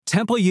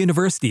Temple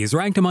University is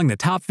ranked among the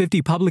top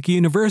 50 public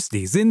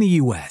universities in the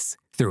U.S.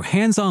 Through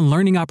hands-on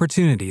learning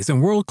opportunities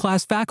and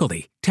world-class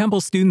faculty,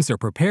 Temple students are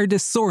prepared to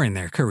soar in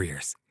their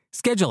careers.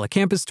 Schedule a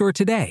campus tour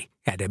today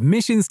at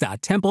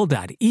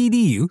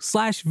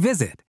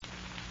admissions.temple.edu/visit.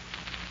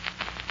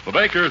 The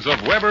bakers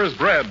of Weber's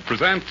Bread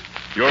present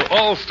your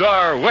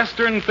all-star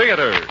Western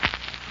Theater.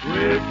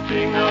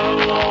 Drifting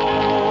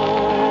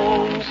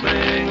along,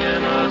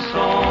 singing a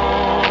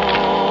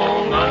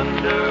song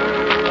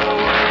under a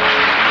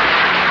lamp.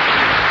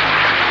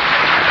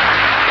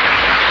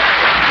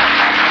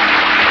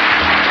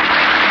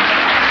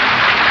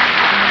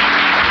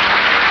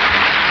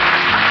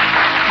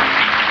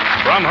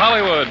 From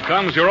Hollywood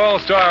comes your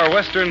all-star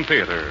Western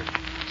Theater,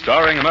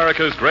 starring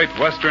America's great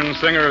Western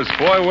singers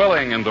Foy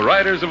Willing and the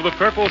Riders of the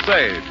Purple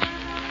Sage.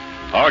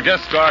 Our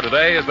guest star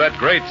today is that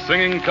great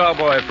singing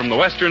cowboy from the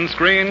Western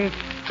screen,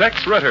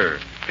 Tex Ritter,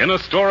 in a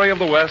story of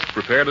the West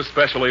prepared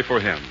especially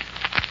for him.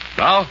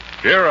 Now,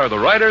 here are the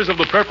Riders of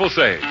the Purple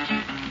Sage.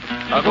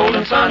 A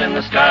golden sun in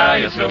the sky,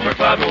 a silver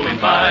cloud rolling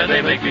by,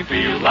 they make me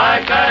feel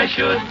like I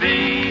should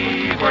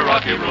be where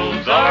rocky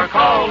roads are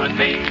calling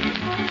me.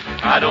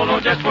 I don't know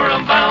just where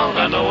I'm bound,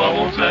 I know I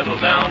won't settle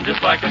down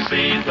just like I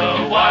see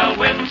the wild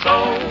wind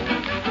sow.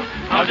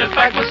 I'll just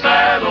pack my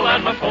saddle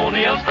and my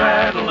pony I'll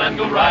straddle and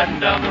go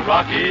riding down the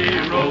rocky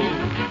road.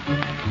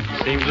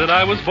 Seems that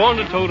I was born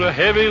to tote a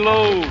heavy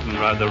load and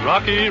ride the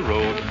rocky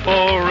road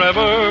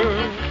forever.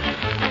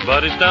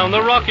 But it's down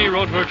the rocky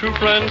road where true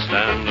friends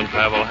stand and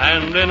travel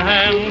hand in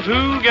hand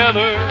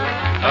together.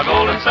 A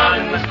golden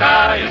sun in the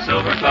sky, a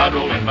silver cloud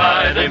rolling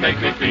by, they make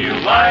me feel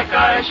like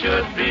I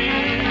should be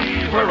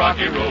where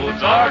rocky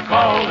roads are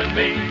calling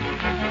me.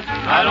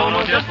 I don't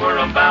know just where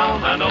I'm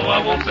bound, I know I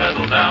won't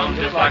settle down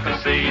just like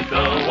I see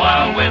the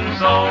wild wind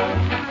sow.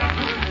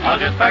 I'll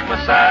just pack my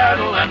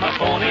saddle and my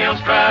pony I'll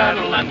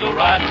straddle and go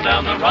riding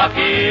down the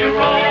rocky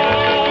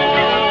road.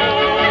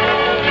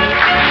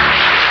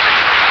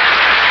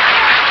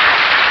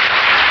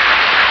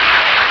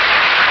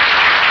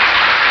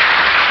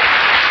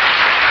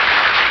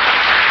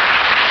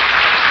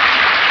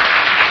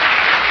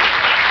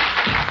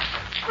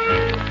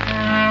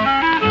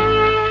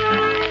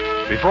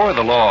 Before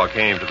the law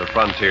came to the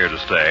frontier to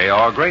stay,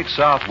 our great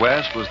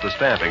Southwest was the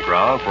stamping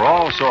ground for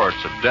all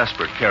sorts of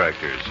desperate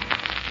characters.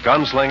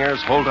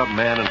 Gunslingers, hold-up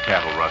men, and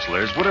cattle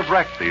rustlers would have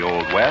wrecked the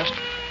Old West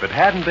if it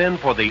hadn't been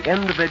for the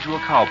individual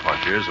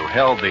cowpunchers who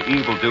held the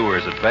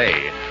evildoers at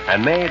bay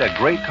and made a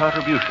great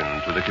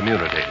contribution to the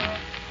community.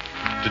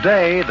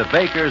 Today, the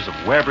bakers of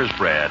Weber's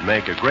Bread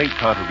make a great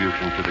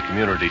contribution to the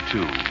community,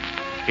 too.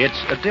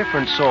 It's a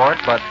different sort,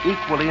 but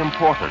equally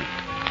important,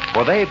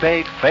 for they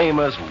bake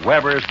famous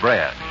Weber's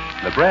Bread.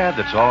 The bread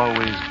that's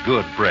always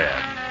good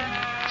bread.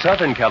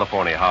 Southern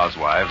California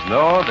housewives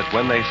know that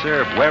when they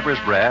serve Weber's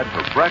Bread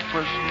for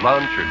breakfast,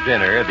 lunch, or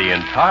dinner, the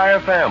entire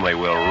family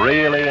will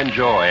really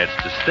enjoy its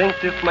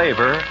distinctive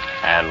flavor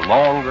and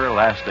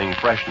longer-lasting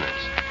freshness.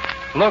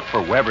 Look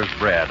for Weber's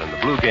Bread in the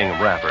blue gingham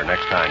wrapper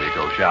next time you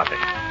go shopping.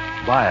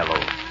 Buy a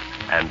loaf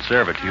and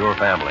serve it to your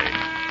family.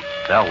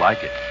 They'll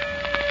like it.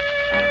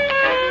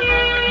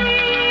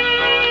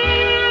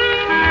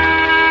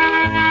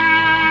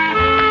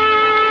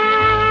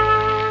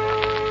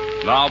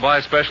 Now, by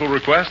special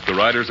request, the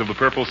Riders of the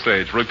Purple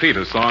Sage repeat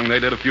a song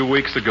they did a few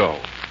weeks ago.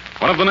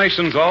 One of the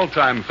nation's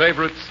all-time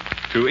favorites,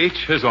 To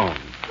Each His Own.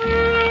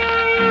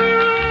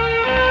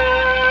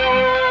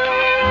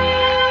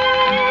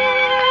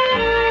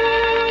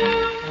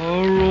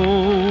 A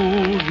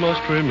road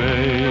must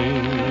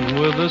remain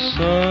with the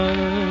sun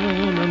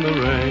and the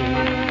rain,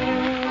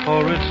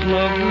 for its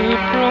lovely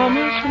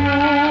promise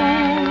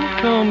won't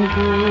come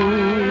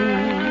true.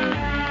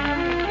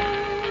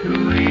 To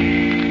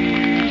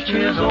each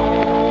his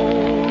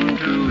own,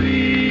 to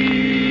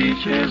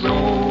each his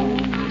own,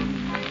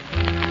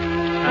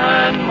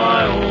 and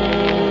my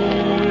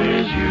own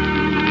is you.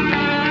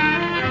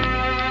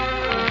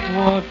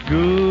 What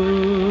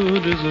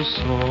good is a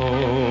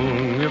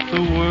song if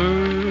the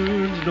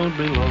words don't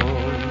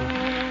belong,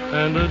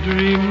 and a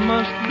dream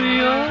must be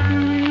a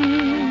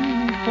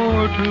dream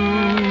for two?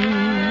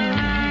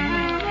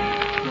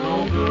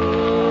 No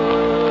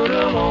good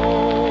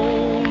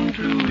alone,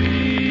 to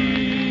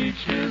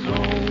each his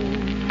own.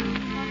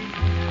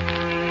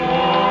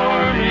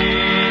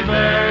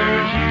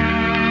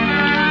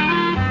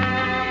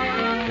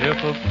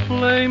 If a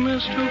flame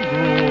is to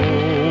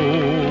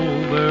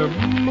grow, there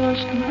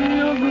must be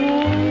a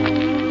glow.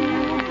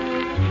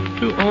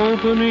 To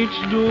open each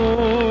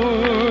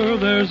door,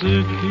 there's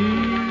a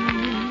key.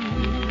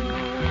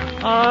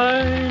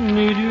 I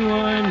need you,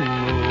 I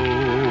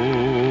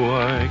know.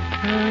 I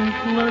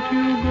can't let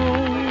you go.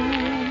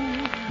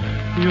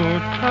 Your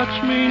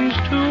touch means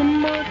too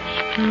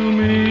much to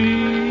me.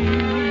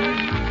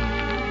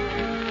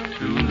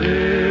 Two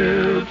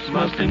lips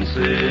must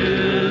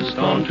insist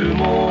on two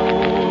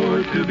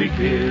more to be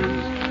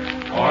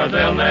kissed, or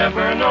they'll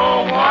never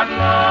know what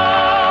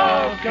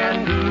love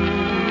can do.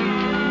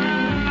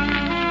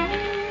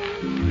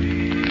 To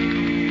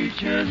each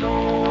his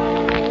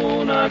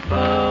own, I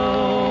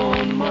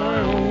found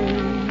my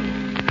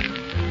own,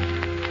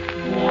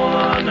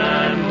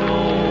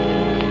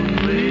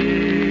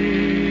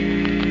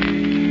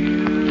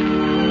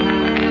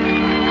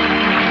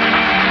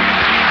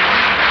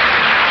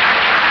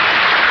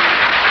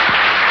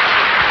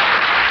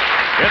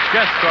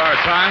 guest star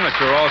time at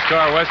your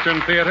All-Star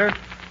Western Theater.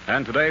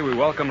 And today we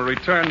welcome a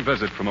return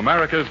visit from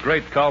America's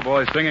great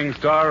cowboy singing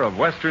star of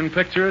Western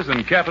Pictures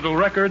and Capitol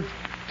Records,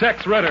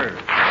 Tex Ritter.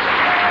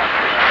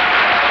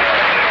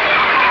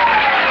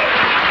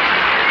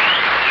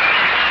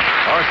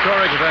 Our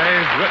story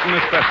today, written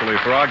especially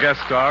for our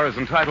guest star, is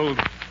entitled,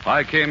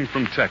 I Came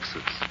from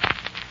Texas.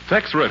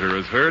 Tex Ritter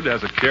is heard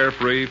as a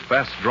carefree,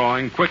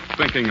 fast-drawing,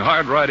 quick-thinking,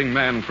 hard-riding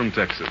man from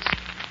Texas.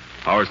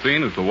 Our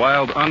scene is the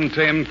wild,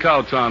 untamed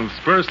cow town of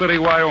Spur City,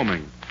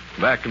 Wyoming,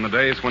 back in the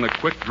days when a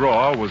quick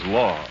draw was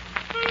law.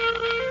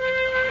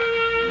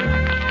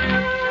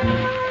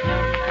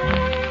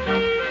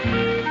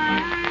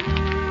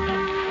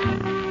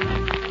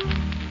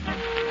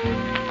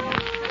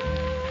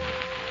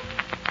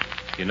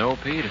 You know,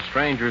 Pete, a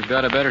stranger's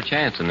got a better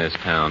chance in this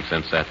town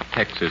since that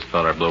Texas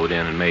feller blowed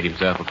in and made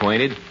himself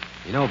acquainted.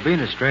 You know, being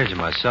a stranger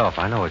myself,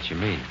 I know what you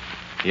mean.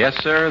 Yes,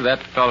 sir,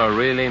 that feller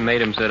really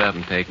made him sit up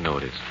and take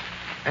notice.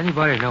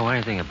 Anybody know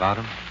anything about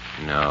him?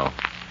 No.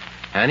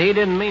 And he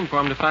didn't mean for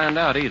him to find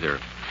out either.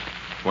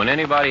 When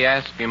anybody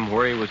asked him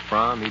where he was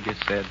from, he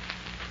just said,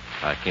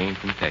 I came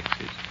from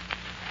Texas.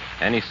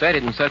 And he said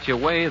it in such a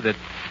way that,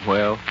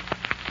 well,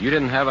 you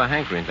didn't have a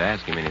hankering to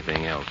ask him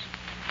anything else.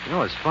 You know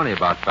what's funny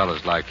about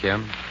fellas like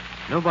him?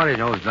 Nobody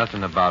knows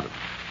nothing about him.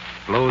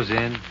 Blows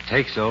in,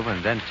 takes over,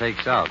 and then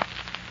takes out.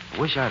 I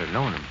wish I'd have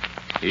known him.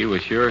 He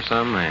was sure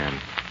some man.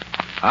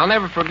 I'll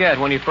never forget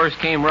when he first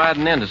came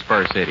riding into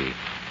Spur City.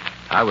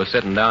 I was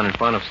sitting down in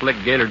front of Slick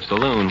Gaylord's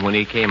saloon when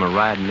he came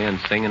a-riding in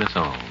singing a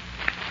song.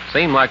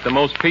 Seemed like the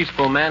most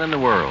peaceful man in the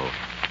world.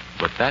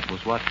 But that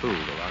was what fooled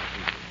a lot of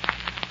people.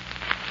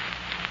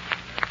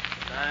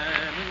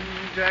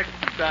 Diamond, Jack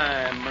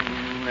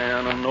Diamond,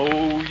 and I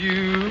know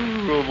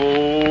you of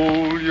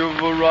old.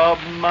 You've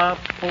robbed my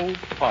poor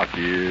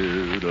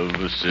pocket of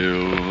the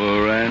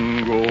silver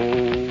and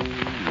gold.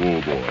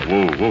 Whoa, boy,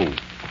 whoa, whoa.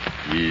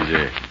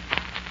 Easy.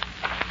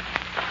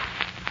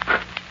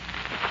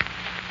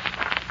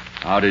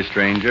 Howdy,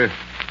 stranger.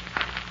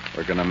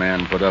 Where can a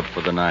man put up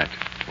for the night?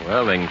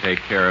 Well, they can take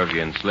care of you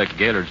in Slick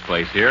Gaylord's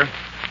place here.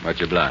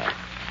 Much obliged.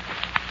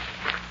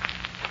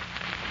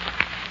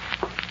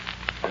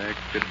 Jack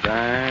a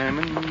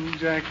diamond,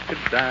 Jack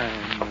a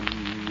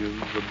diamond,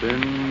 you've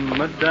been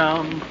my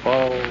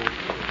downfall.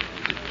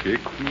 You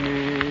kick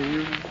me,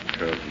 you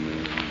cut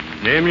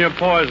me. Name your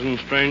poison,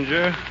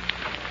 stranger.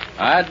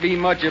 I'd be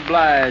much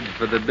obliged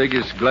for the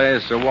biggest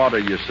glass of water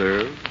you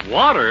serve.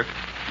 Water?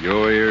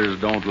 Your ears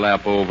don't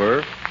lap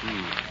over.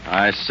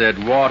 I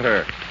said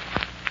water.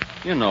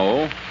 You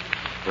know,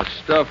 the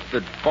stuff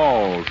that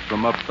falls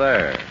from up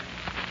there.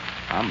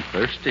 I'm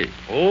thirsty.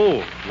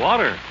 Oh,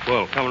 water.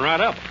 Well, coming right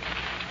up.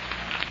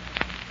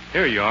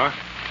 Here you are.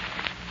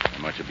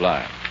 Much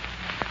obliged.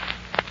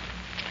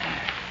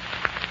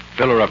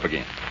 Fill her up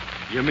again.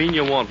 You mean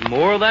you want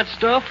more of that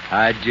stuff?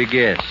 How'd you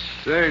guess?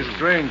 Say,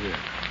 stranger,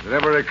 did it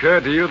ever occur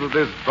to you that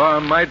this bar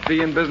might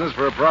be in business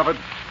for a profit?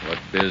 What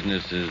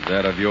business is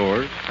that of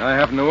yours? I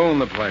happen to own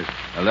the place.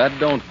 Well, that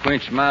don't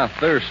quench my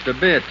thirst a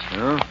bit.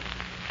 Huh?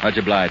 Much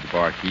obliged,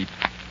 barkeep.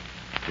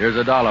 Here's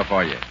 $1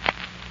 for you.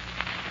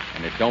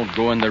 And it don't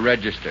go in the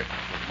register.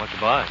 Much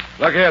obliged.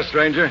 Look here,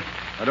 stranger.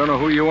 I don't know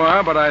who you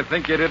are, but I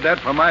think you did that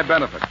for my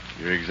benefit.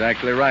 You're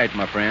exactly right,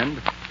 my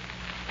friend.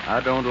 I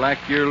don't like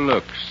your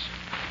looks.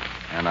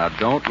 And I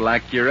don't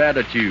like your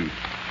attitude.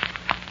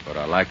 But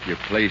I like your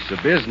place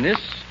of business,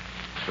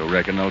 so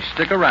reckon I'll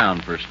stick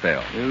around for a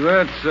spell. Is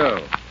that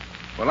so?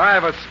 Well, I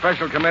have a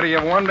special committee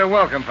of one to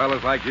welcome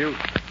fellas like you.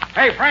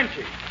 Hey,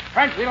 Frenchie.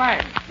 Frenchie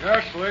Lang.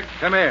 Yes, Slick.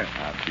 Come here.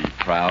 I'd be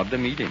proud to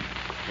meet him.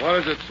 What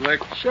is it,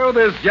 Slick? Show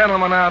this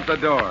gentleman out the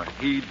door.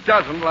 He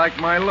doesn't like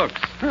my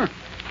looks.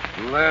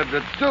 Glad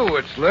to do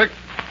it, Slick.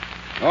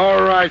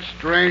 All right,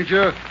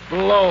 stranger.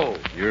 Blow.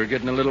 You're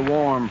getting a little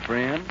warm,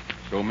 friend,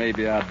 so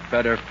maybe I'd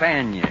better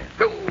fan you.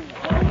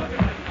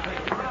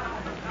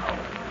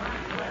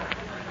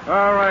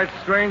 All right,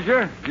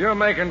 stranger. You're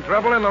making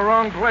trouble in the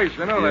wrong place.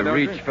 You know You that, don't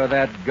reach for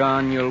that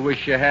gun, you'll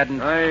wish you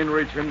hadn't. I ain't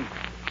reaching.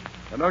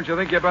 Now, don't you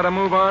think you better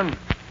move on?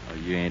 Oh,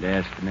 you ain't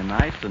asking me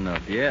nice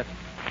enough yet.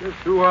 Just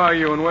who are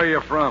you and where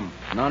you from?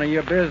 None of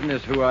your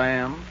business who I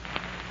am.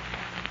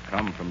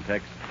 Come from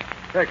Texas.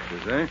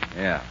 Texas, eh?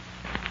 Yeah.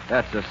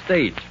 That's a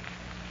state.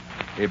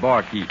 Hey,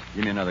 barkeep,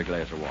 give me another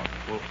glass of water.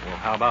 Well,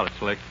 how about it,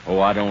 Slick? Oh,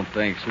 I don't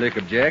think Slick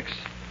objects.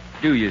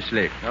 Do you,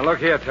 Slick? Now, look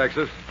here,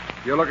 Texas.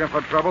 If you're looking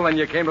for trouble, then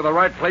you came to the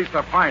right place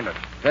to find it.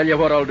 Tell you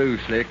what I'll do,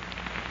 Slick.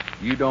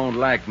 You don't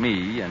like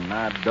me, and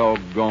I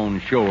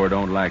doggone sure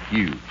don't like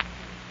you.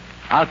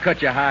 I'll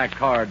cut you a high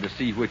card to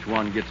see which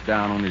one gets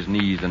down on his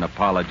knees and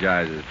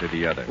apologizes to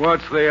the other.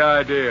 What's the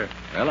idea?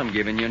 Well, I'm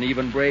giving you an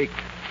even break.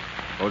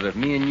 Because if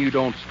me and you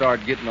don't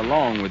start getting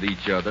along with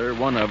each other,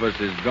 one of us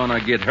is gonna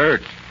get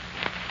hurt.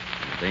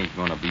 It ain't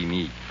gonna be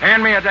me.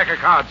 Hand me a deck of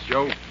cards,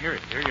 Joe. Here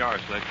you are,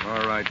 Slick.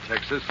 All right,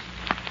 Texas.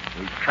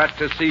 We've got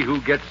to see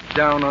who gets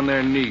down on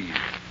their knees.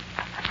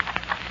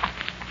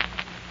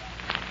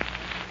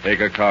 Take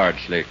a card,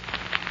 Slick.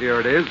 Here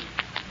it is.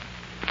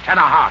 10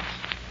 of hearts.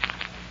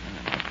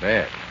 Not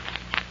bad.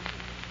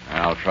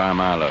 I'll try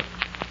my luck.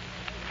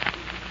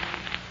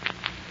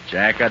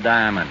 Jack of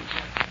diamonds.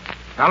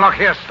 Now, look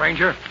here,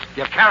 stranger.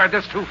 You carried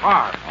this too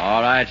far.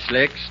 All right,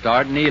 Slick,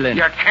 start kneeling.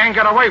 You can't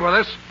get away with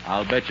this.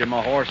 I'll bet you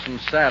my horse and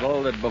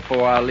saddle that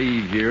before I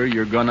leave here,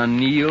 you're going to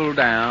kneel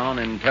down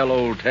and tell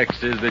old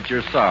Texas that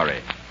you're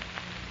sorry.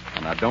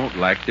 And I don't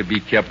like to be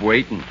kept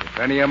waiting. If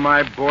any of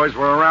my boys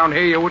were around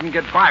here, you wouldn't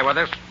get by with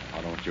this.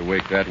 Why don't you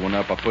wake that one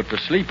up I put to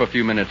sleep a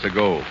few minutes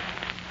ago?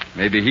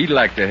 Maybe he'd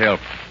like to help.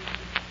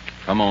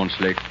 Come on,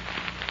 Slick.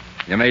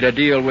 You made a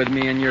deal with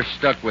me and you're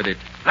stuck with it.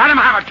 Let him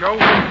have it, Joe.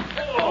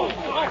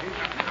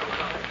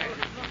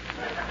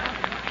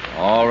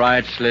 All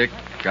right, Slick.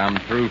 I'm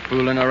through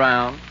fooling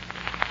around.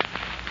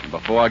 And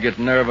before I get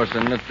nervous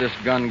and let this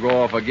gun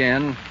go off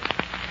again,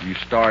 you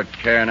start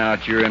carrying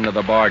out your end of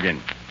the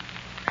bargain.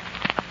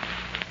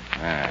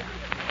 Ah.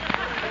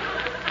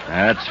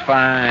 That's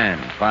fine.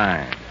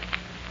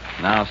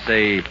 Now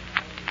say,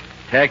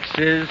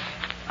 Texas,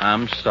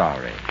 I'm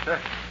sorry.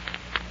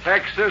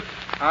 Texas,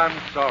 I'm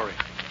sorry.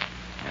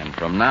 And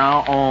from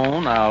now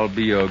on, I'll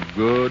be a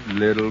good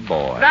little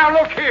boy. Now,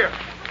 look here.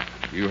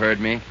 You heard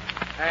me?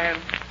 And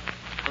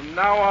from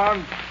now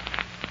on,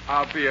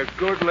 I'll be a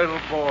good little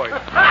boy.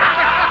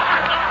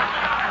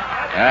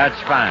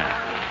 That's fine.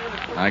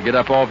 Now get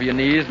up off your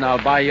knees and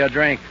I'll buy you a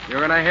drink. You're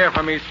going to hear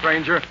from me,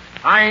 stranger.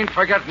 I ain't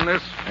forgetting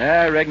this.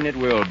 I reckon it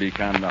will be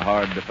kind of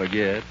hard to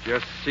forget.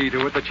 Just see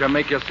to it that you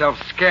make yourself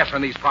scarce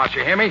in these parts,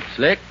 you hear me?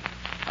 Slick,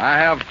 I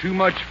have too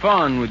much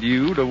fun with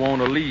you to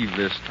want to leave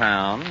this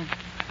town.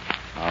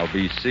 I'll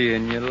be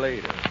seeing you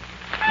later.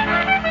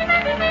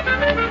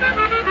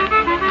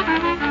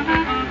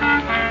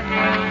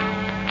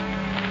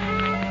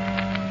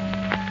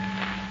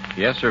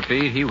 Yes, sir,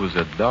 Pete. He was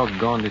the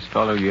doggonedest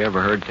fellow you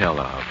ever heard tell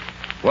of.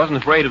 Wasn't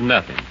afraid of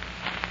nothing.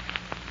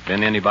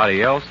 Been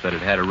anybody else that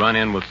had a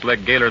run-in with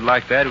Slick Gaylord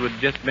like that, it would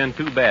have just been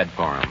too bad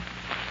for him.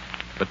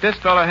 But this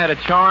fellow had a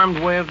charmed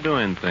way of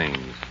doing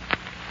things.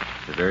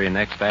 The very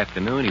next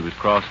afternoon, he was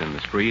crossing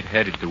the street,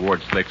 headed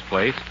toward Slick's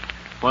place,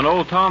 when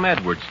old Tom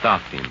Edwards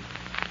stopped him.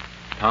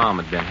 Tom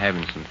had been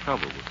having some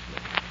trouble with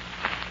Slick.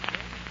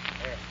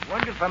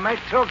 Wonder if I might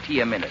talk to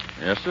you a minute.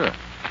 Yes, sir.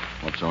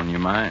 What's on your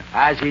mind?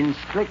 I was in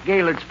Slick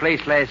Gaylord's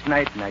place last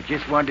night, and I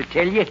just wanted to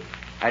tell you,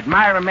 I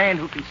admire a man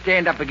who can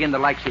stand up against the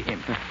likes of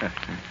him.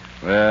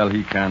 Well,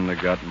 he kind of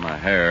got my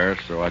hair,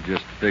 so I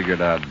just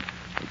figured I'd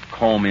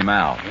comb him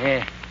out.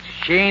 Yeah,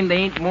 it's a shame there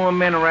ain't more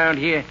men around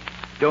here.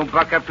 Don't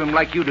buck up to him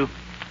like you do.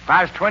 If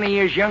I was 20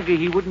 years younger,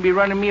 he wouldn't be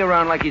running me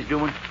around like he's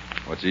doing.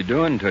 What's he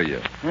doing to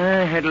you?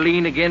 I had to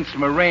lean against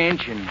my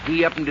ranch, and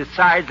he up and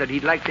decides that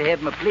he'd like to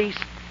have my place.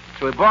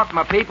 So he bought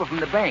my paper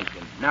from the bank,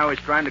 and now he's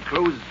trying to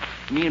close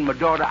me and my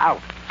daughter out.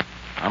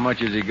 How much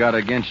has he got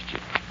against you?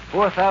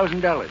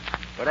 $4,000.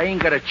 But I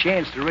ain't got a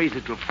chance to raise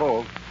it till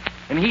fall.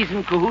 And he's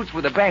in cahoots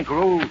with the banker,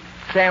 old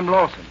Sam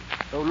Lawson.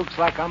 So it looks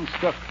like I'm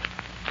stuck.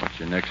 What's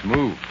your next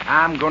move?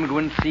 I'm going to go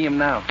in and see him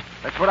now.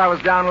 That's what I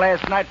was down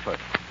last night for.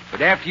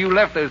 But after you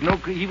left,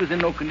 he was in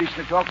no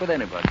condition to talk with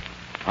anybody.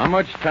 How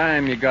much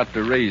time you got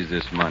to raise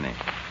this money?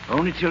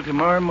 Only till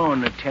tomorrow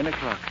morning at 10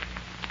 o'clock.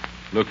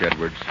 Look,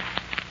 Edwards,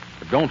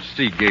 don't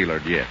see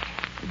Gaylord yet.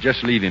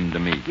 Just leave him to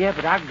me. Yeah,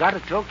 but I've got to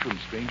talk to him,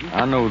 stranger.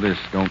 I know this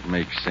don't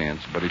make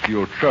sense, but if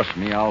you'll trust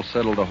me, I'll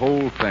settle the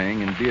whole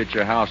thing and be at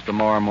your house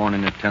tomorrow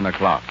morning at 10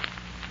 o'clock.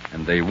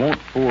 And they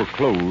won't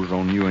foreclose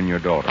on you and your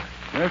daughter.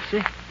 Well,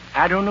 see,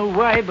 I don't know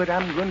why, but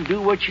I'm going to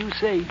do what you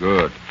say.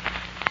 Good.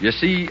 You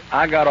see,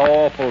 I got an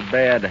awful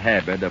bad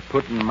habit of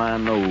putting my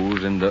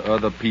nose into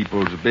other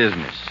people's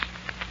business.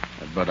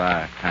 But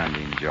I kind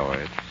of enjoy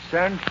it.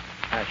 Son,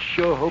 I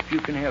sure hope you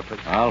can help us.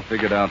 I'll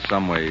figure it out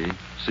some way.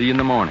 See you in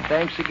the morning.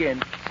 Thanks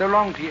again. So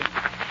long to you.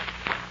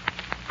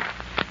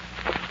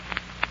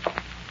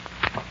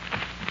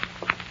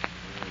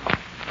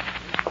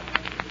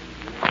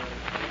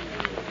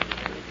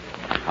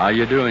 How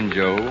you doing,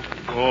 Joe?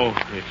 Oh,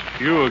 it's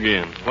you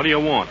again. What do you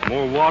want?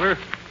 More water?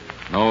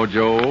 No,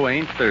 Joe,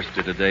 ain't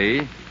thirsty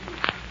today.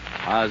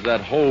 How's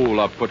that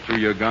hole I put through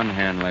your gun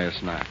hand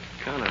last night?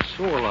 Kind of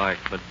sore-like,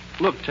 but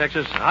look,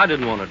 Texas, I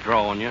didn't want to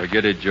draw on you.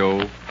 Forget it,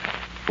 Joe.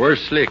 Where's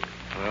Slick?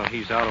 Well,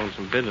 he's out on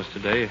some business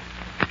today.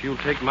 If you'll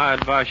take my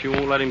advice, you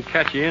won't let him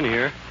catch you in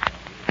here.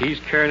 He's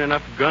carrying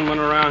enough gunmen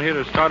around here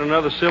to start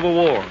another civil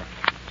war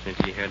since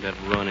he had that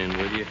run-in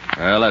with you.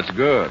 Well, that's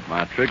good.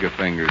 My trigger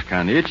finger's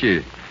kind of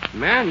itchy.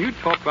 Man, you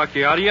talk like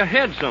you're out of your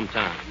head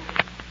sometime.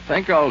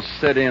 Think I'll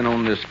sit in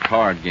on this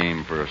card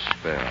game for a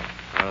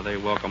spell. They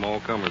welcome all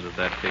comers at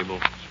that table,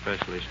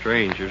 especially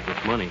strangers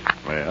with money.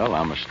 Well,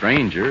 I'm a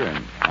stranger,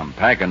 and I'm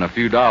packing a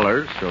few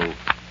dollars, so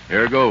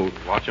here goes.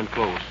 Watch him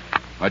close.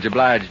 Much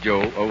obliged,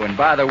 Joe. Oh, and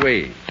by the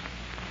way,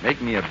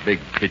 make me a big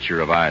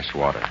pitcher of ice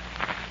water.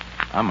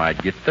 I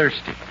might get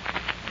thirsty.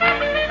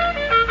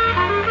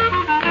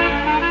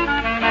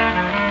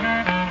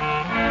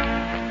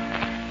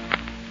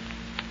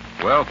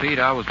 Well, Pete,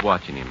 I was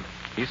watching him.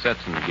 He set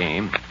some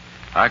game.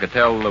 I could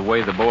tell the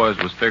way the boys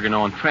was figuring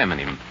on trimming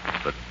him,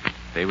 but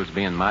they was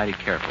being mighty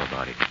careful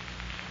about it.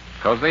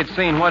 Because they'd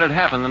seen what had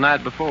happened the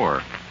night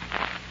before.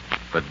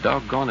 But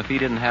doggone if he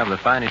didn't have the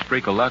finest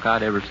streak of luck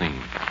I'd ever seen.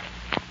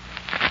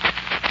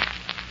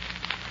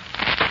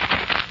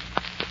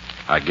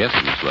 I guess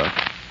it was luck.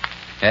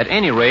 At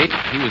any rate,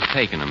 he was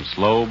taking them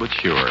slow but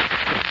sure.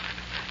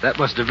 That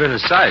must have been a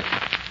sight.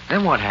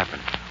 Then what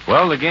happened?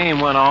 Well, the game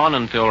went on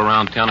until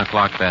around 10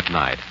 o'clock that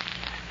night.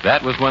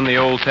 That was when the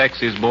old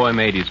Texas boy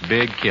made his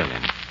big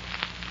killing.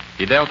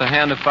 He dealt a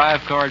hand of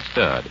 5-card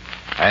stud.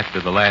 After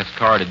the last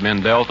card had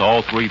been dealt,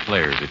 all 3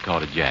 players had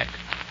caught a jack.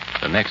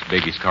 The next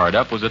biggest card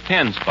up was a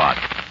 10 spot,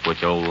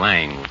 which old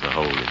Lang was a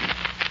holding.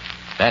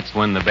 That's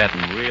when the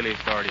betting really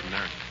started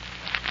nursing.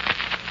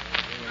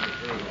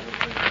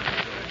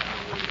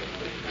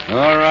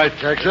 All right,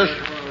 Texas.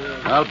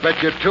 I'll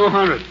bet you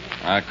 200.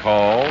 I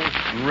called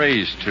and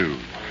raised 2.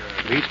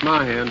 Beats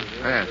my hand.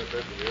 Pass.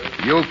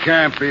 You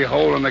can't be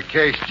holding the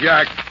case,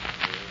 Jack.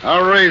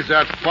 I'll raise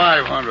that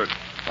 500.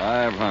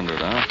 500,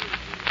 huh?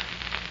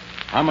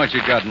 How much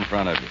you got in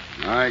front of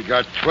you? I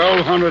got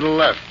 1,200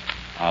 left.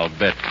 I'll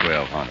bet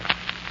 1,200.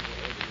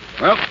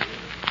 Well,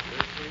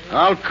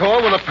 I'll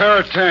call with a pair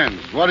of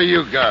 10s. What do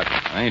you got?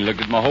 I ain't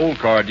looked at my whole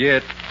card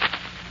yet.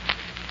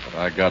 But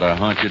I got a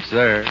hunch it's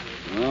there.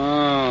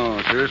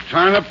 Oh, so you're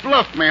trying to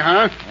bluff me,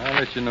 huh? I'll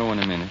let you know in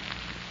a minute.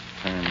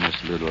 Turn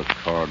this little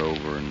card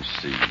over and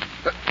see.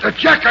 The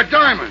jack of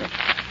diamonds.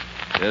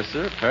 Yes,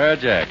 sir. Pair of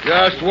jacks.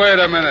 Just wait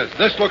a minute.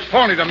 This looks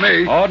phony to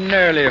me.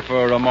 Ordinarily,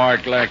 for a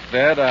remark like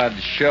that, I'd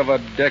shove a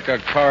deck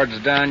of cards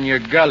down your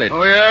gullet.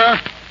 Oh,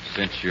 yeah?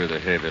 Since you're the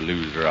heavy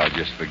loser, I'll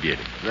just forget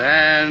it.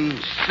 Then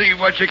see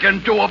what you can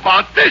do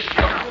about this.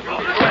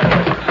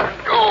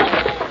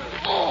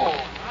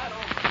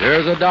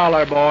 There's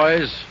 $1,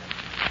 boys.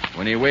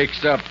 When he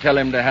wakes up, tell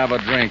him to have a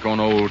drink on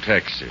Old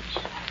Texas.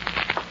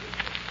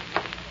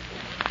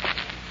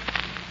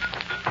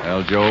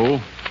 Well,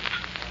 Joe,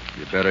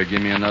 you better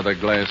give me another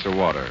glass of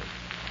water.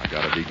 I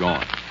gotta be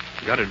going.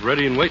 Got it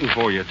ready and waiting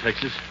for you,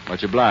 Texas.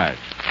 Much obliged.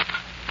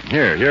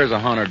 Here's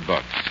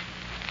 $100.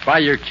 Buy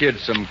your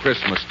kids some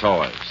Christmas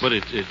toys. But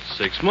it's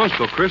 6 months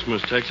till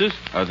Christmas, Texas.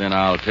 Then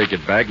I'll take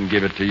it back and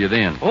give it to you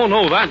then. Oh,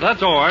 no,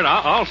 that's all right.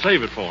 I'll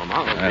save it for him.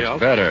 That's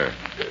better.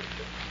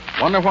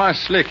 Wonder why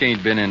Slick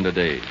ain't been in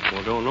today.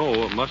 Well, don't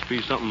know. It must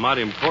be something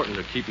mighty important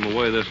to keep him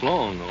away this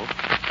long, though.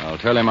 I'll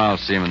tell him I'll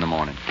see him in the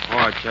morning. All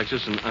right,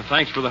 Texas, and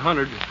thanks for the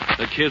 100.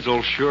 The kids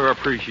will sure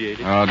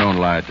appreciate it. Oh, don't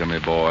lie to me,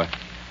 boy.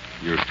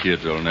 Your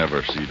kids will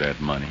never see that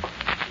money.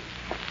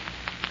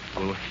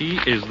 Well, he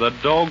is the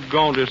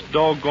doggonedest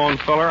doggone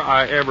feller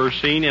I ever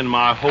seen in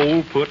my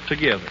whole put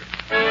together.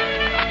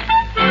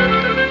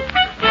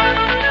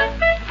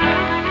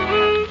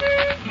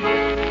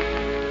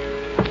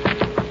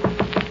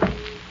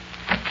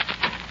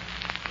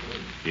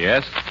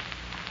 Yes?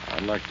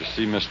 I'd like to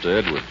see Mr.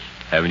 Edwards.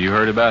 Haven't you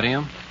heard about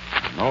him?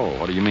 No,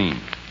 what do you mean?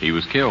 He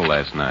was killed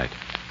last night.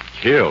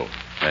 Killed?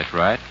 That's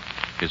right.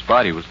 His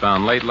body was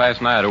found late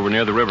last night over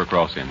near the river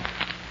crossing.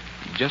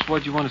 Just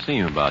what you want to see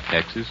him about,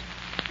 Texas?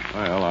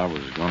 Well, I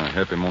was going to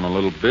help him on a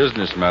little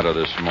business matter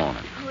this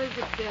morning. Who is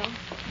it, Bill?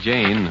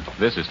 Jane,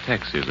 this is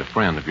Texas, a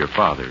friend of your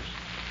father's.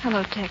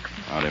 Hello,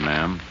 Texas. Howdy,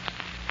 ma'am.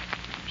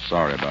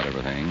 Sorry about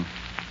everything.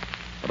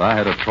 But I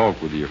had a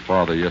talk with your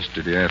father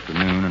yesterday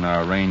afternoon, and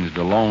I arranged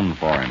a loan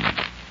for him.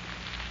 I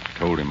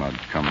told him I'd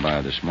come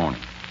by this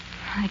morning.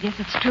 I guess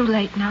it's too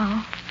late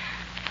now.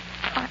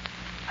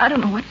 I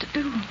don't know what to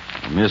do.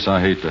 Miss,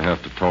 I hate to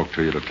have to talk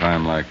to you at a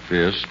time like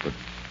this, but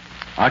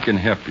I can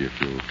help you if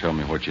you'll tell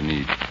me what you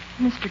need.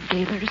 Mr.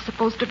 Gaylord is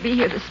supposed to be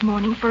here this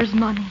morning for his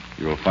money.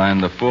 You'll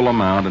find the full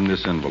amount in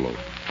this envelope.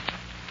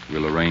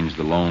 We'll arrange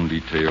the loan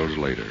details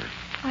later.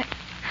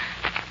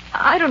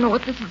 I don't know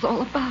what this is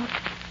all about,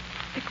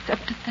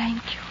 except to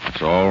thank you.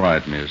 That's all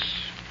right, miss.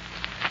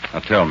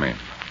 Now tell me,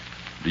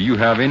 do you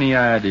have any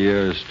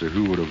idea as to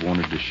who would have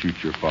wanted to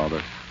shoot your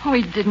father? Oh,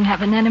 he didn't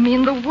have an enemy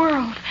in the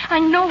world. I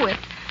know it.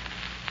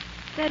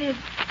 That is,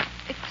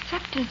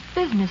 except his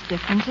business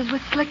differences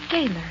with Slick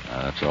Gaylord.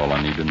 That's all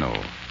I need to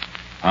know.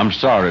 I'm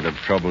sorry to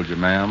have troubled you,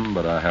 ma'am,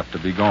 but I have to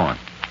be going.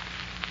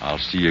 I'll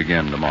see you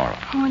again tomorrow.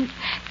 Oh, and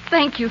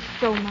thank you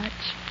so much.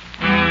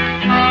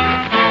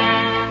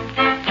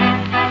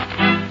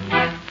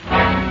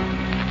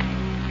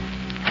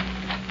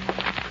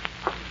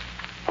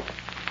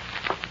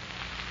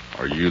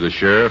 Are you the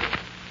sheriff?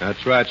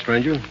 That's right,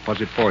 stranger. What's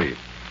it for you?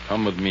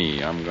 Come with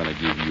me. I'm going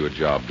to give you a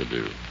job to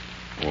do.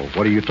 Well,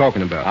 what are you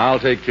talking about? I'll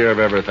take care of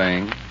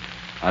everything.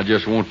 I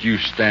just want you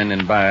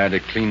standing by to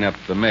clean up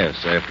the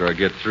mess after I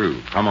get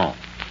through. Come on.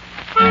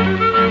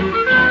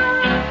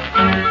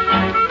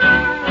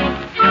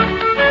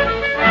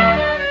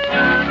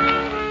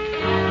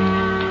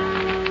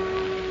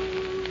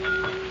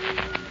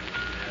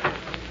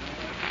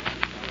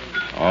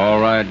 All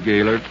right,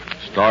 Gaylord.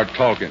 Start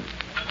talking.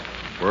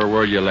 Where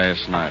were you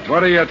last night?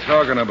 What are you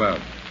talking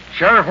about?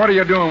 Sheriff, what are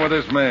you doing with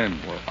this man?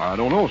 Well, I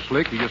don't know,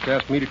 Slick. He just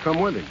asked me to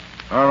come with him.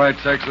 All right,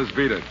 Texas,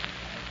 beat it.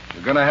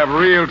 You're going to have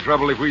real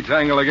trouble if we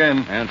tangle again.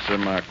 Answer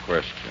my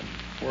question.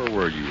 Where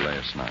were you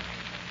last night?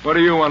 What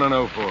do you want to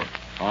know for?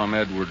 Tom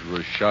Edwards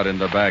was shot in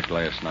the back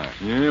last night.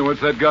 Yeah,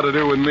 what's that got to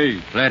do with me?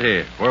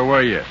 Plenty. Where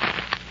were you?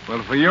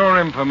 Well, for your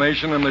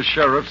information and the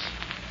sheriff's,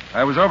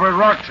 I was over at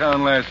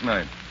Rocktown last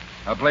night.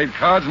 I played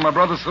cards in my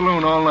brother's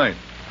saloon all night.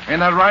 Ain't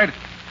that right?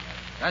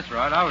 That's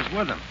right. I was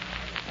with him.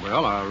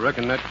 Well, I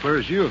reckon that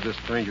clears you of this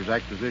stranger's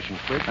acquisition,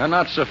 Slick. And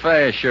not so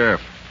fast,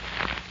 Sheriff.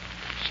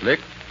 Slick,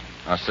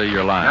 I see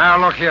you're lying. Now,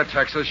 look here,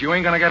 Texas. You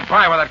ain't going to get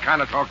by with that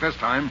kind of talk this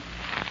time.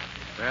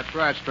 That's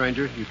right,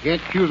 stranger. You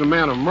can't accuse a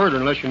man of murder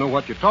unless you know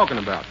what you're talking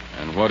about.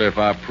 And what if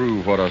I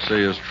prove what I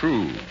say is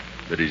true,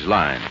 that he's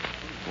lying?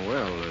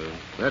 Well,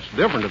 that's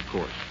different, of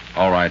course.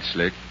 All right,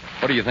 Slick.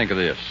 What do you think of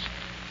this?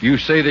 You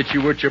say that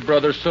you were at your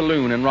brother's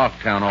saloon in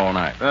Rocktown all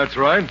night. That's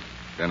right.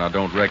 Then I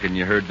don't reckon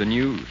you heard the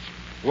news.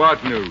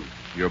 What news?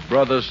 Your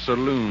brother's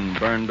saloon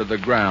burned to the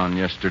ground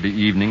yesterday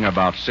evening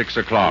about 6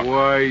 o'clock.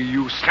 Why,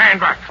 you stand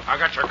back. I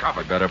got your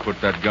cover. You better put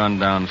that gun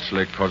down,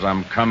 Slick, because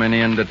I'm coming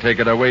in to take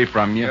it away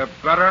from you. You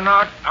better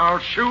not. I'll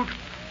shoot.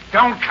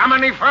 Don't come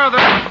any further.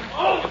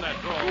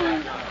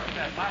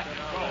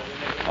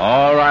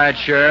 All right,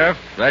 Sheriff.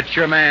 That's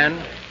your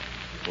man.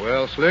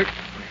 Well, Slick,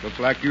 looks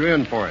like you're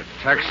in for it.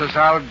 Texas,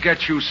 I'll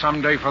get you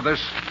someday for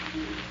this.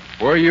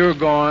 Where you're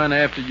going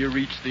after you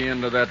reach the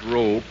end of that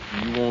rope,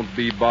 you won't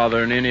be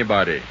bothering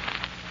anybody.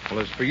 Well,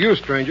 as for you,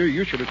 stranger,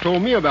 you should have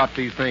told me about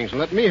these things and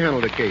let me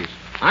handle the case.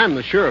 I'm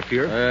the sheriff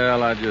here.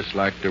 Well, I just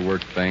like to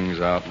work things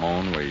out my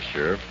own way,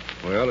 Sheriff.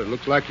 Well, it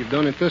looks like you've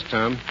done it this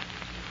time.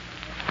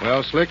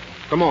 Well, Slick,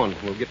 come on.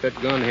 We'll get that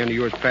gun hand of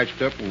yours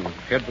patched up and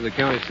head for the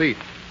county seat.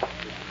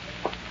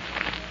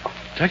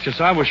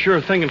 Texas, I was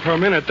sure thinking for a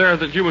minute there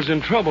that you was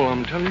in trouble,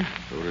 I'm telling you.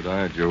 So did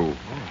I, Joe. You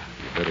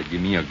better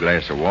give me a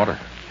glass of water.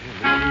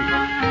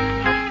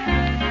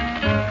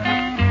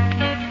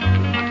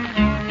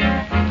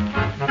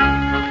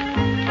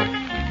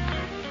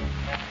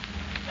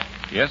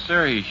 Yes,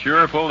 sir, he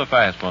sure pulled a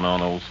fast one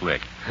on old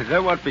Slick. Is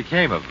that what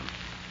became of him?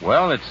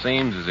 Well, it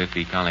seems as if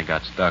he kind of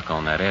got stuck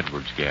on that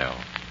Edwards gal.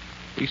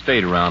 He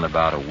stayed around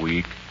about a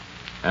week,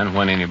 and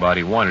when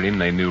anybody wanted him,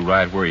 they knew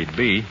right where he'd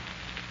be,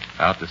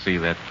 out to see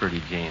that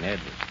pretty Jane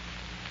Edwards.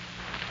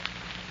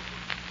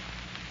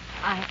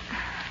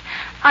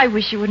 I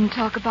wish you wouldn't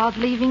talk about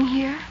leaving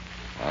here.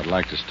 I'd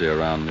like to stay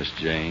around Miss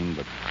Jane,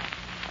 but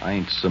I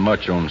ain't so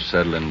much on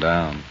settling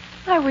down.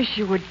 I wish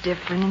you were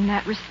different in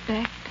that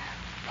respect.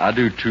 I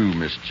do too,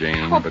 Miss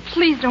Jane, Oh, but...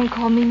 please don't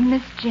call me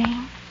Miss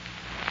Jane.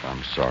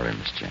 I'm sorry,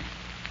 Miss Jane.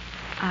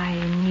 I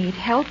need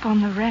help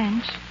on the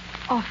ranch.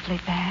 Awfully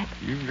bad.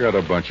 You've got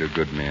a bunch of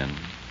good men.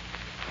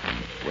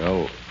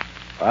 Well,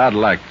 I'd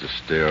like to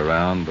stay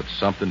around, but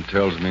something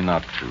tells me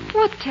not to.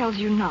 What tells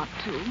you not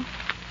to?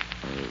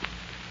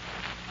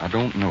 I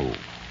don't know.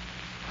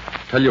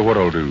 Tell you what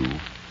I'll do.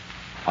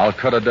 I'll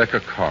cut a deck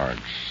of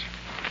cards.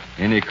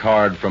 Any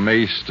card from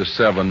ace to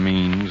 7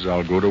 means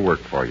I'll go to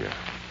work for you.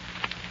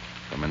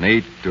 From an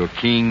 8 to a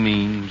king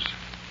means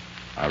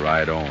I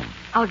ride on.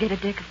 I'll get a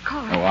deck of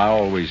cards. Oh, I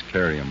always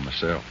carry 'em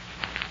myself.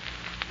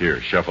 Here,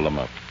 shuffle 'em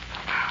up.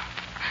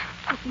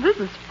 This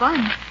is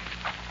fun.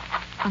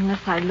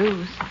 Unless I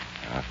lose.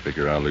 I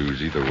figure I'll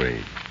lose either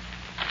way.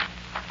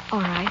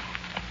 All right.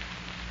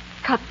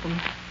 Cut them.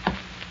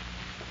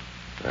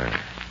 There.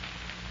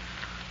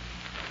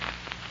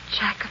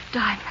 Jack of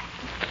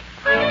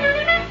diamonds.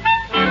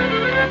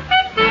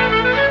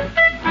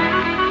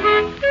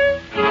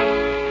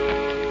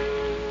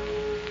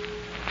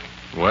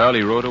 Well,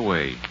 he rode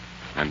away.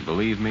 And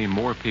believe me,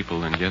 more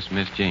people than just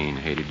Miss Jane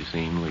hated to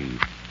see him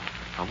leave.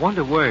 I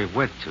wonder where he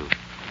went to.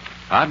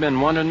 I've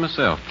been wondering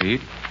myself,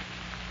 Pete.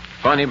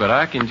 Funny, but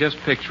I can just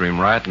picture him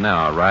right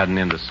now riding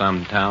into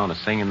some town and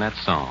singing that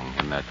song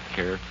in that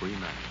carefree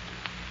manner.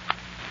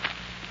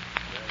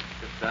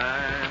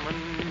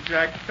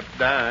 Jack of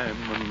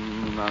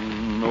diamond, I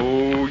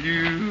know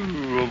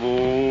you of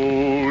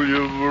old.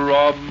 You've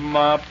robbed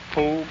my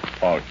poor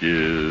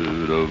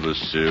pocket of the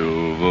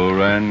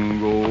silver and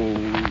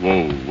gold.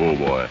 Whoa, whoa,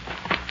 boy.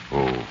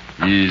 Oh,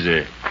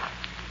 easy.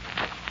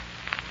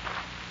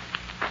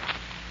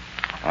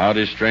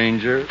 Howdy,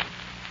 stranger.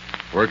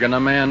 Where can a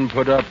man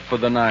put up for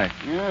the night?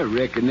 I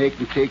reckon they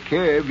can take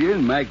care of you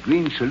in my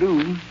green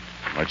saloon.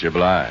 Much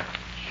obliged.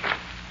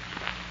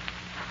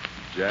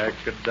 Jack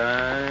of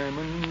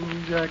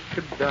diamond,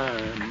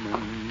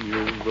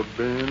 you've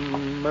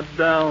been my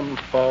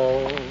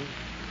downfall.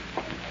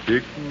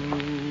 Kick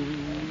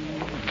me.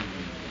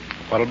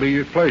 What'll be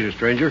your pleasure,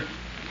 stranger?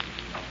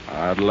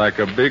 I'd like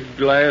a big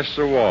glass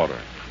of water.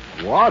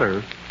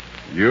 Water?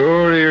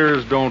 Your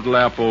ears don't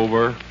lap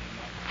over.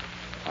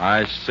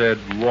 I said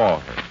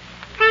water.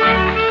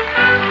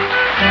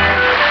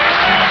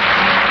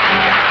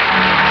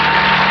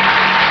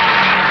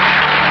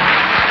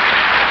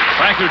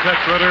 Thank you,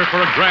 Tex Ritter,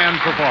 for a grand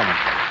performance.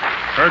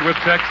 Heard with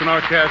Tex in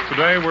our cast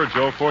today were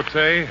Joe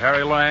Forte,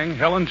 Harry Lang,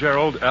 Helen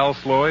Gerald, Al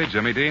Sloy,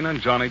 Jimmy Dean,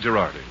 and Johnny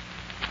Girardi.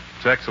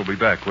 Tex will be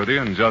back with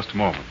you in just a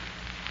moment.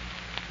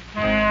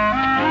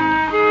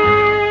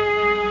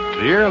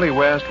 The early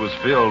West was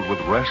filled with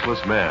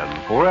restless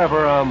men,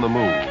 forever on the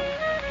move.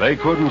 They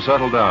couldn't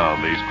settle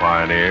down, these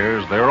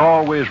pioneers. They were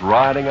always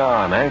riding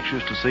on,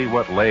 anxious to see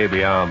what lay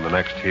beyond the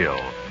next hill.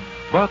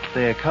 But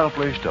they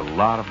accomplished a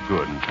lot of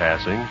good in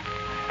passing,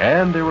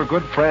 and they were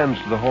good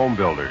friends to the home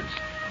builders.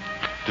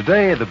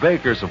 Today, the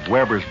bakers of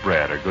Weber's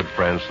Bread are good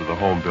friends to the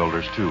home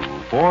builders, too,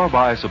 for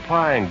by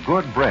supplying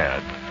good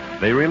bread,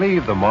 They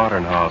relieve the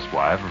modern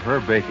housewife of her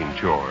baking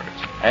chores.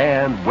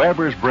 And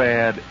Weber's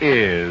bread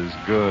is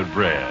good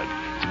bread.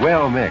 It's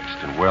well mixed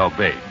and well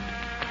baked.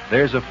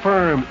 There's a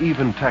firm,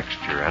 even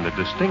texture and a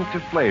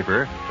distinctive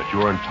flavor that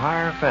your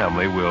entire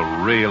family will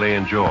really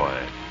enjoy.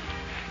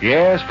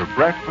 Yes, for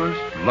breakfast,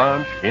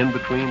 lunch, in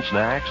between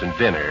snacks, and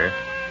dinner,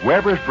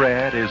 Weber's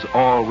bread is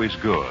always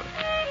good.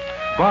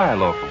 Buy a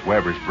loaf of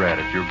Weber's bread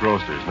at your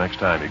grocer's next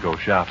time you go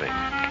shopping.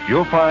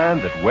 You'll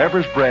find that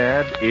Weber's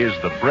bread is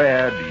the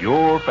bread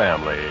your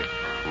family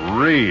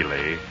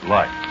really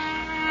likes.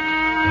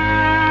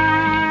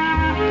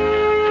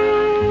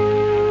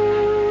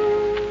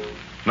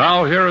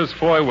 Now, here is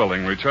Foy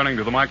Willing returning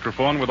to the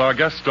microphone with our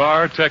guest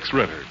star, Tex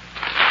Ritter.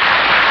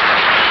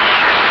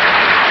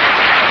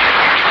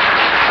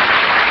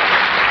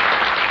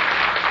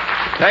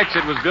 Tex,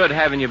 it was good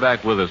having you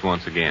back with us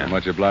once again.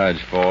 Much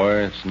obliged,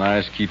 Foy. It's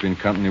nice keeping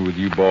company with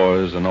you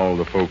boys and all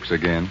the folks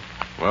again.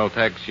 Well,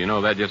 Tex, you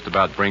know that just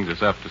about brings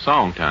us up to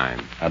song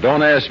time. Now,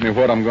 don't ask me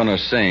what I'm going to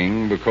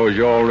sing, because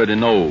you already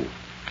know.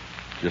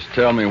 Just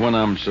tell me when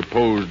I'm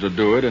supposed to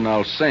do it, and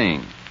I'll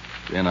sing.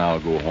 Then I'll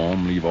go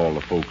home, leave all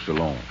the folks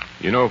alone.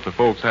 You know, if the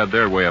folks had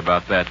their way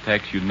about that,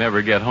 Tex, you'd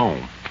never get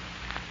home.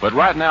 But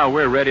right now,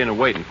 we're ready and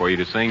waiting for you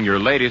to sing your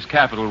latest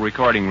Capitol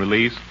recording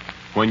release,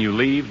 When You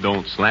Leave,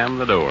 Don't Slam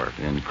the Door.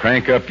 Then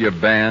crank up your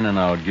band, and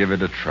I'll give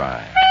it a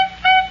try.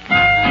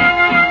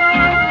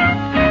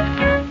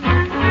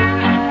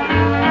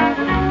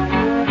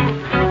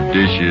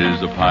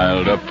 Dishes are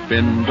piled up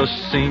in the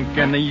sink,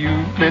 and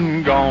you've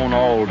been gone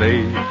all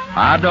day.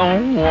 I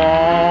don't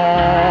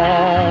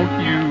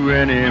want you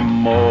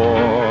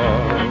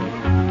anymore.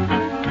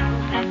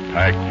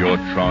 Pack your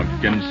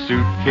trunk and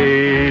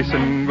suitcase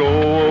and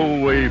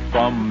go away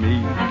from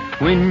me.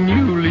 When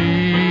you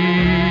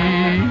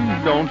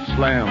leave, don't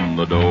slam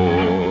the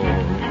door.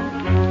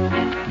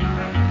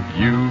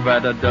 You've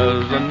had a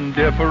dozen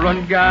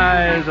different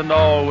guys and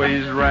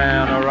always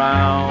ran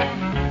around.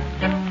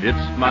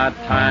 It's my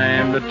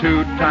time, the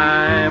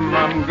two-time,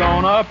 I'm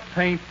gonna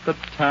paint the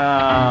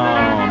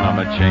town. I'm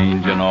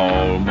a-changing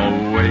all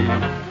my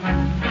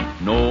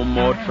ways, no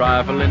more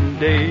trifling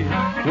days.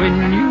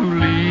 When you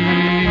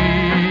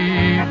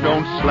leave,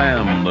 don't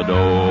slam the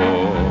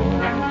door.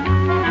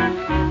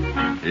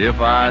 If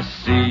I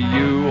see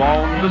you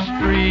on the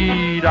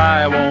street,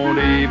 I won't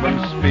even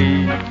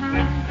speak.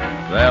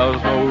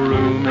 There's no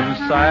room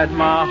inside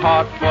my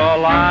heart for a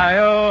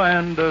liar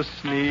and a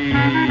sneak.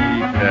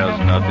 There's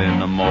nothing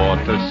more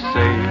to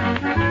say.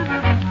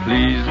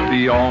 Please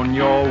be on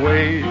your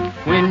way.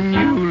 When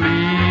you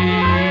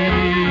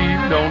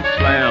leave, don't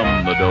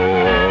slam the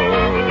door.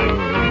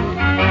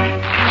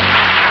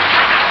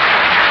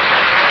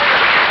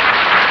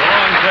 So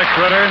long, Tex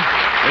Ritter.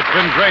 It's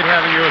been great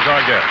having you as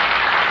our guest.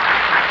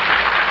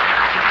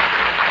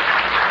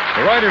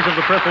 The writers of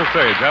the Purple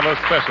Sage have a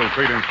special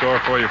treat in store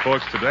for you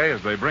folks today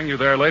as they bring you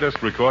their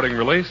latest recording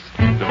release,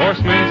 Divorce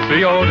Me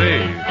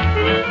C.O.D.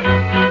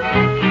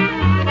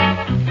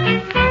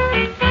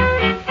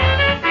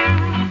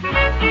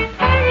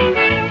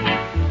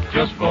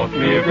 Just bought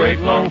me a great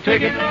long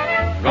ticket,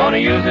 gonna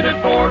use it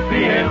at 4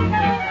 p.m.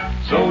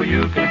 So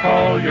you can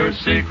call your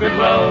secret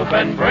love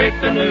and break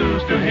the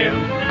news to him.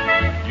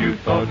 You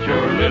thought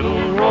your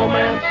little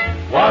romance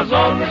was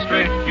on the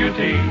strict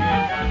QT.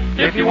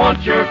 If you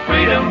want your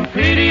freedom,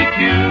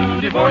 PDQ,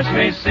 divorce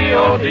me,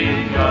 COD.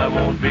 I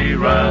won't be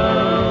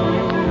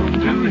round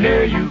to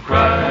hear you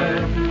cry.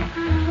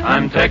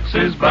 I'm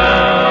Texas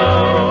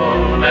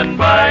bound, and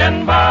by,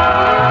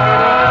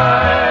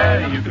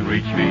 you can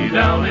reach me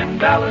down in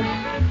Dallas,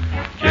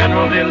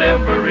 General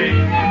Delivery.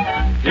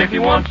 If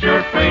you want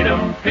your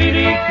freedom,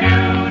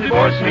 PDQ,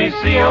 divorce me,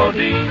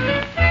 COD.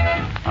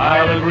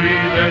 I'll agree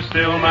there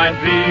still might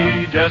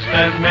be just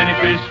as many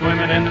fish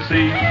swimming in the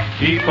sea.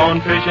 Keep on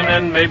fishing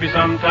and maybe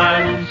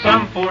sometime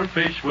some poor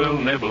fish will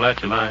nibble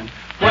at your line.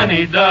 When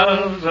he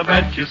does, I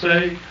bet you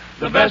say,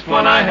 the best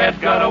one I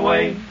had got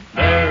away.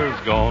 There's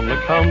gonna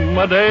come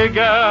a day,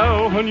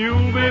 gal, when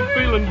you'll be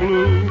feeling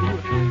blue.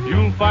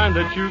 You'll find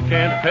that you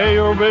can't pay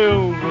your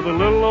bills with a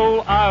little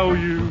old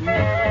IOU.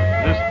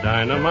 This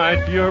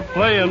dynamite you're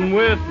playing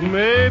with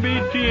may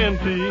be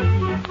TNT.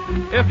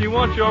 If you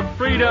want your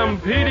freedom,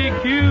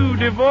 PDQ,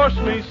 divorce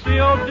me,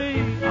 COD.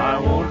 I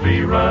won't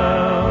be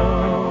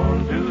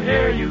round to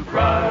hear you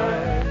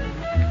cry.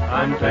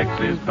 I'm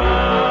Texas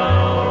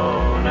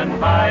bound, and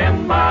by,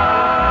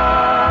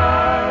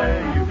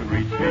 you can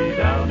reach me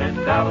down in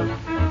Dallas,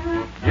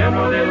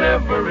 General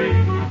Delivery.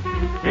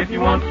 If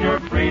you want your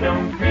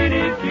freedom,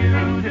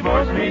 PDQ,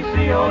 divorce me,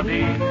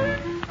 COD.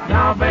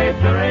 Now, babe,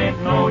 there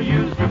ain't no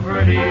use to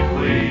pretty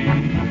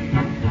please,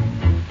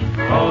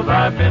 'cause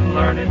I've been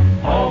learning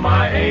all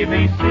my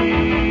ABCs.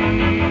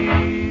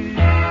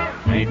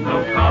 Ain't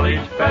no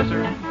college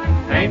professor,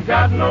 ain't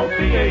got no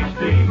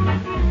PhD.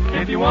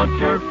 If you want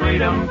your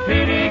freedom,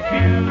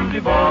 PDQ,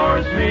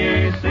 divorce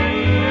me,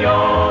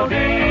 COD.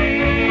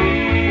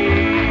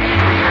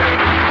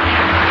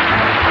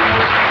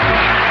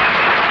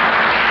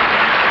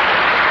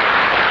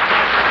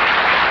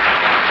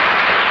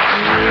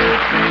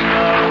 Sitting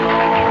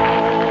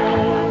alone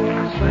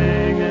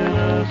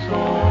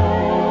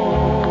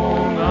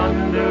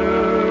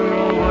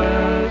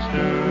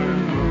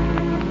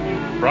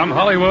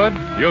Hollywood,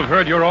 you've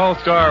heard your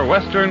all-star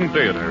Western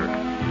Theater,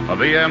 a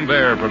V.M.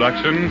 Bear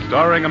production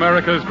starring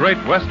America's great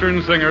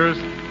Western singers,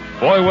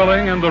 Foy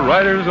Willing and the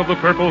Riders of the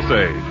Purple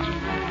Sage.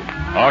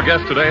 Our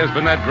guest today has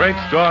been that great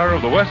star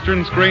of the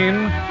Western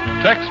screen,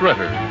 Tex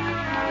Ritter.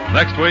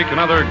 Next week,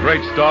 another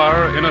great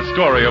star in a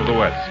story of the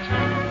West.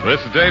 This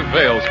is Dave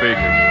Vale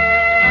speaking.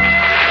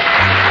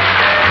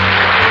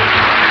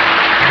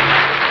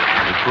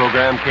 This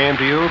program came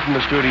to you from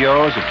the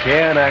studios of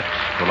KNX,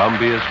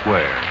 Columbia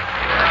Square.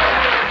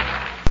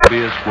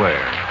 Columbia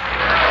Square.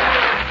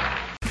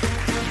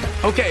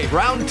 Okay,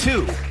 round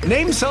two.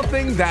 Name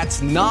something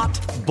that's not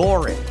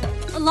boring.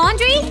 A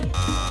laundry?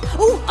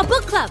 Ooh, a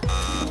book club.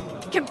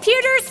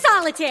 Computer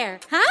solitaire,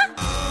 huh?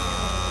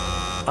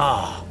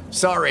 Ah, oh,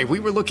 sorry, we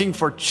were looking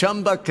for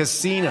Chumba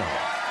Casino.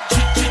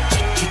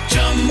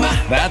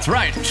 That's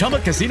right,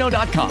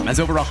 ChumbaCasino.com has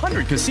over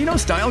 100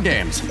 casino-style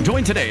games.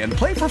 Join today and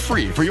play for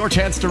free for your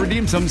chance to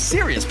redeem some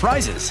serious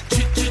prizes.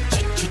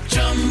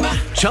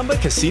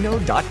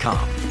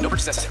 ChumbaCasino.com. No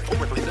purchase necessary. Void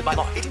where prohibited by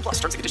law. 18+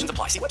 terms and conditions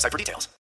apply. See website for details.